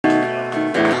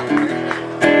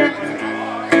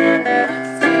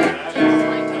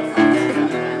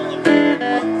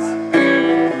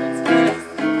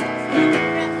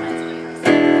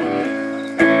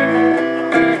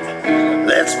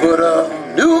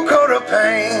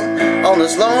paint on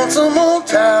this lonesome old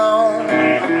town.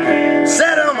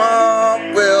 Set 'em up,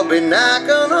 we'll be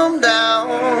knocking 'em down.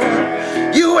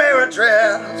 You wear a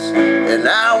dress and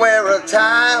I wear a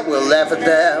tie. We'll laugh at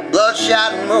that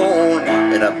bloodshot moon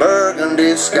in a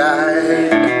burgundy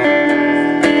sky.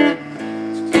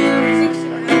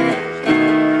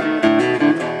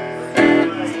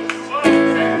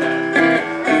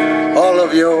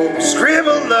 Your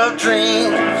scribbled up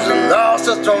dreams and lost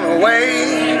or thrown away.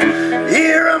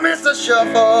 Here amidst the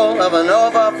shuffle of an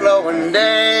overflowing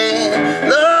day.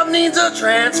 Love needs a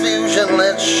transfusion,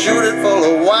 let's shoot it full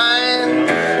of wine.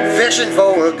 Fishing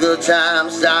for a good time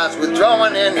starts with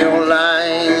throwing in your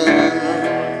line.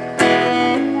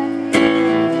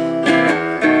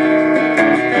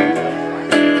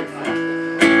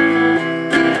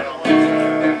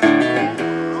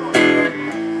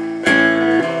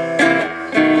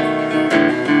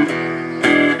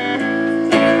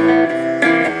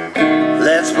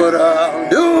 Let's put a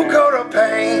new coat of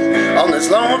paint on this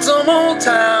lonesome old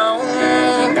town.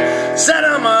 Set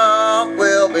 'em up,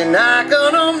 we'll be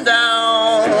knocking 'em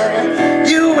down.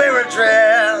 You wear a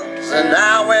dress and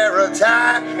I wear a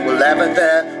tie. We'll laugh at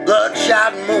that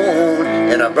bloodshot moon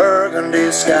in a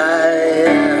burgundy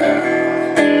sky.